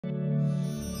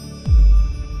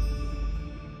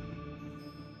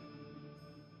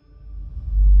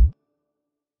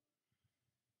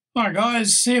Hi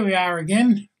guys, here we are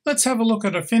again. Let's have a look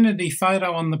at Affinity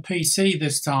Photo on the PC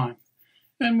this time.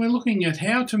 And we're looking at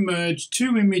how to merge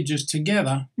two images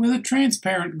together with a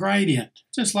transparent gradient,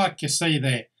 just like you see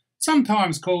there,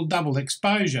 sometimes called double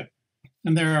exposure.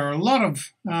 And there are a lot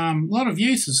of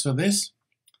uses for this.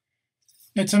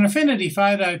 It's an Affinity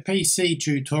Photo PC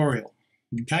tutorial,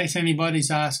 in case anybody's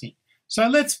asking. So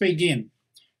let's begin.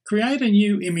 Create a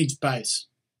new image base.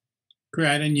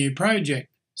 Create a new project.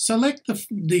 Select the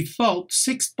default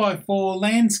 6x4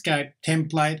 landscape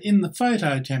template in the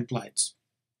photo templates.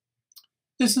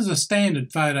 This is a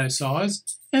standard photo size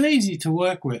and easy to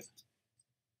work with.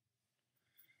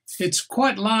 It's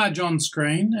quite large on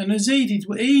screen and is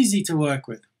easy to work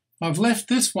with. I've left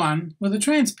this one with a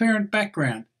transparent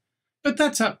background, but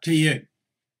that's up to you.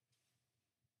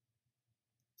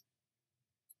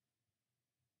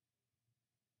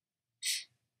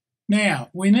 Now,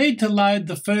 we need to load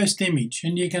the first image,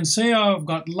 and you can see I've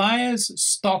got Layers,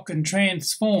 Stock and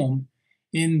Transform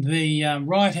in the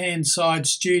right-hand side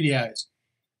studios.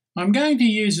 I'm going to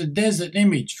use a desert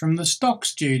image from the Stock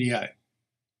studio.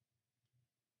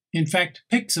 In fact,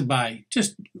 Pixabay.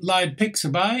 Just load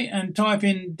Pixabay and type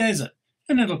in desert,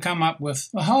 and it'll come up with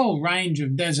a whole range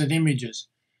of desert images.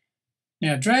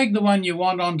 Now, drag the one you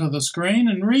want onto the screen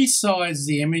and resize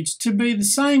the image to be the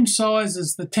same size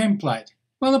as the template.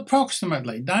 Well,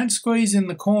 approximately. Don't squeeze in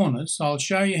the corners. I'll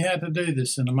show you how to do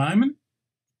this in a moment.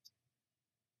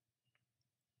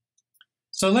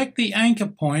 Select the anchor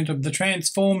point of the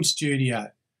Transform Studio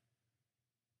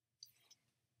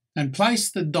and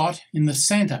place the dot in the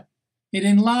centre. It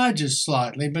enlarges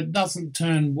slightly but doesn't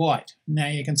turn white. Now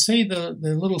you can see the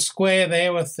little square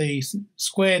there with the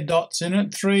square dots in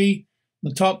it, 3,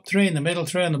 the top 3 in the middle,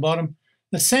 3 on the bottom.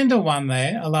 The centre one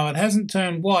there, although it hasn't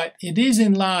turned white, it is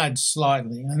enlarged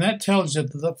slightly, and that tells you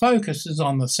that the focus is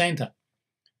on the centre.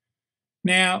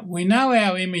 Now, we know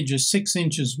our image is 6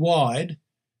 inches wide,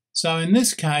 so in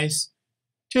this case,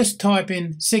 just type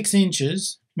in 6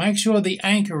 inches, make sure the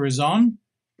anchor is on,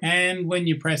 and when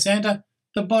you press enter,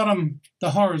 the bottom, the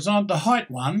height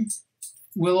one,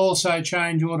 will also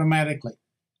change automatically.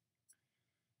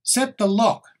 Set the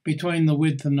lock between the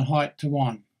width and the height to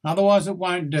 1. Otherwise it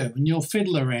won't do, and you'll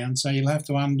fiddle around, so you'll have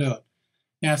to undo it.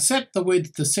 Now set the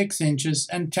width to 6 inches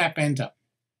and tap enter.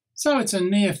 So it's a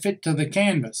near fit to the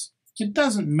canvas. It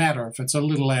doesn't matter if it's a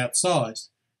little outsized.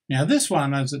 Now this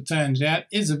one, as it turns out,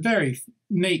 is a very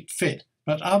neat fit,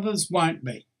 but others won't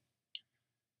be.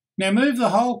 Now move the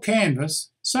whole canvas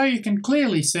so you can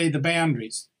clearly see the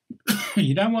boundaries.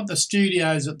 You don't want the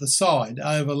studios at the side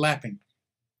overlapping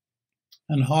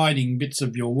and hiding bits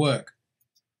of your work.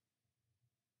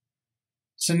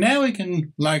 So now we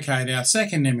can locate our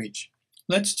second image.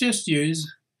 Let's just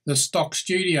use the Stock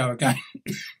Studio again.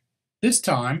 This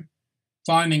time,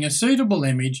 finding a suitable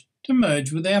image to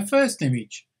merge with our first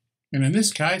image. And in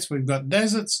this case, we've got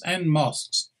deserts and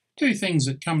mosques, two things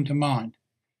that come to mind.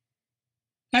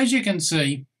 As you can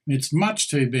see, it's much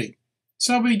too big,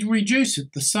 so we reduce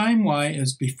it the same way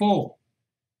as before.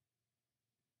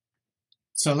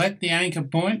 Select the anchor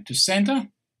point to centre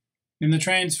in the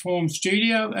Transform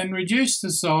Studio and reduce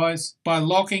the size by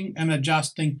locking and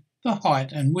adjusting the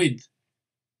height and width.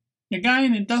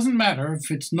 Again, it doesn't matter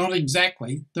if it's not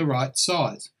exactly the right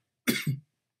size.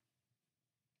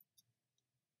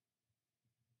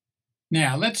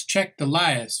 Now let's check the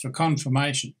layers for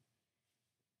confirmation.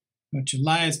 Got your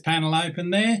layers panel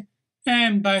open there,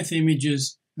 and both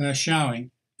images are showing,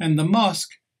 and the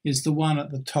mosque is the one at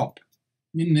the top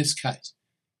in this case.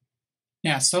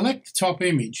 Now select the top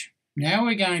image. Now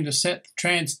we're going to set the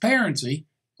transparency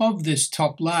of this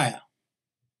top layer.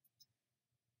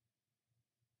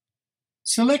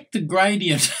 Select the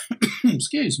gradient,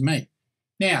 excuse me.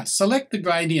 Now select the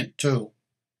gradient tool.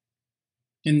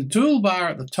 In the toolbar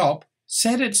at the top,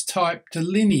 set its type to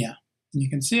linear. You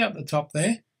can see up the top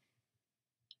there.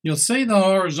 You'll see the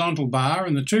horizontal bar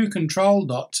and the 2 control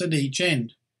dots at each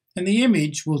end, and the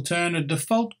image will turn a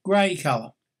default grey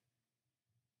colour.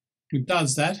 It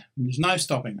does that, and there's no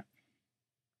stopping it.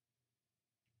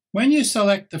 When you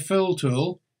select the Fill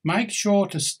tool, make sure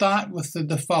to start with the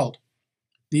default.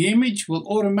 The image will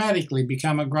automatically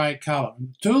become a grey colour.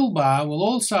 The toolbar will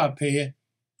also appear,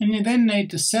 and you then need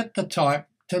to set the type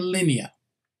to linear.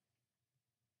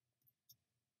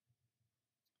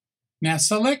 Now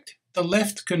select the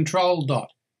left control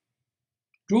dot.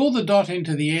 Draw the dot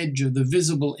into the edge of the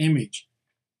visible image.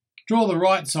 Draw the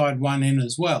right side one in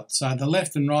as well, so the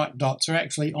left and right dots are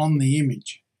actually on the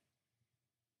image.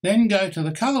 Then go to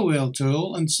the colour wheel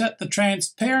tool and set the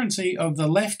transparency of the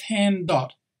left-hand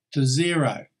dot to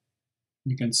 0.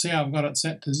 You can see I've got it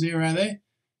set to 0 there.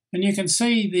 And you can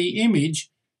see the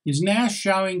image is now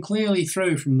showing clearly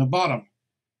through from the bottom.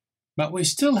 But we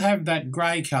still have that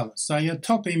grey colour, so your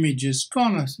top image is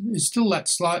still that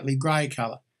slightly grey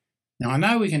colour. Now I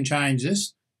know we can change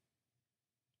this,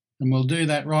 and we'll do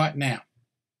that right now.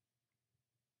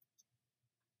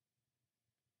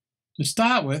 To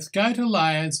start with, go to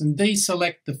Layers and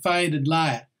deselect the faded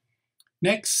layer.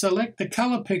 Next, select the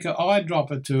Colour Picker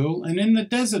eyedropper tool, and in the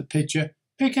desert picture,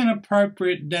 pick an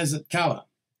appropriate desert colour.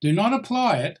 Do not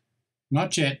apply it,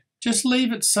 not yet, just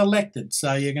leave it selected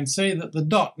so you can see that the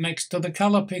dot next to the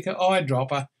Colour Picker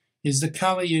eyedropper is the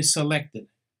colour you selected.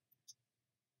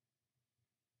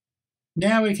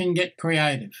 Now we can get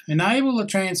creative. Enable the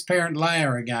transparent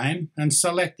layer again and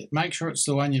select it. Make sure it's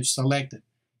the one you've selected.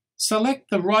 Select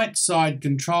the right side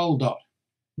control dot.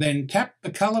 Then tap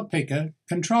the Colour Picker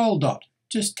control dot.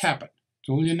 Just tap it. That's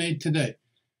all you need to do.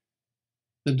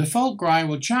 The default grey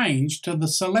will change to the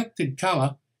selected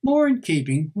colour, more in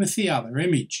keeping with the other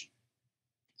image.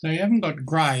 So you haven't got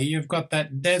grey, you've got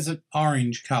that desert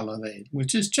orange colour there,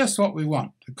 which is just what we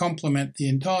want to complement the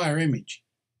entire image.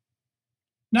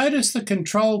 Notice the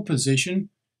control position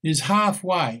is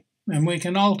halfway, and we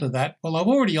can alter that. Well, I've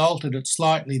already altered it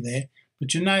slightly there,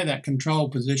 but you know that control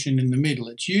position in the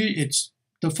middle. It's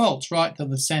defaults right to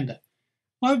the centre.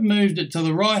 I've moved it to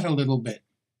the right a little bit.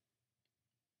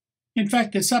 In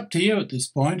fact, it's up to you at this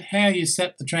point how you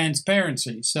set the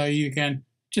transparency, so you can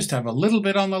just have a little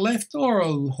bit on the left or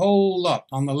a whole lot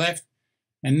on the left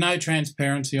and no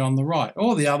transparency on the right,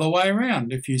 or the other way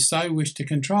around if you so wish to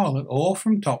control it, or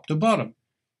from top to bottom.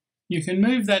 You can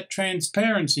move that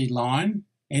transparency line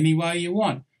any way you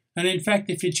want, and in fact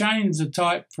if you change the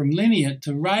type from linear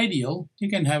to radial, you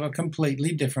can have a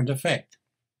completely different effect.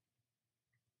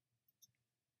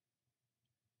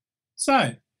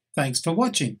 So, thanks for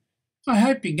watching. I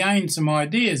hope you gained some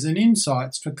ideas and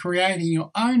insights for creating your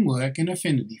own work in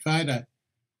Affinity Photo.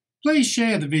 Please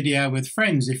share the video with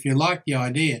friends if you like the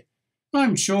idea.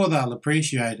 I'm sure they'll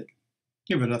appreciate it.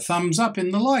 Give it a thumbs up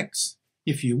in the likes,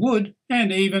 if you would,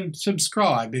 and even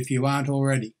subscribe if you aren't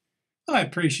already. I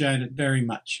appreciate it very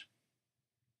much.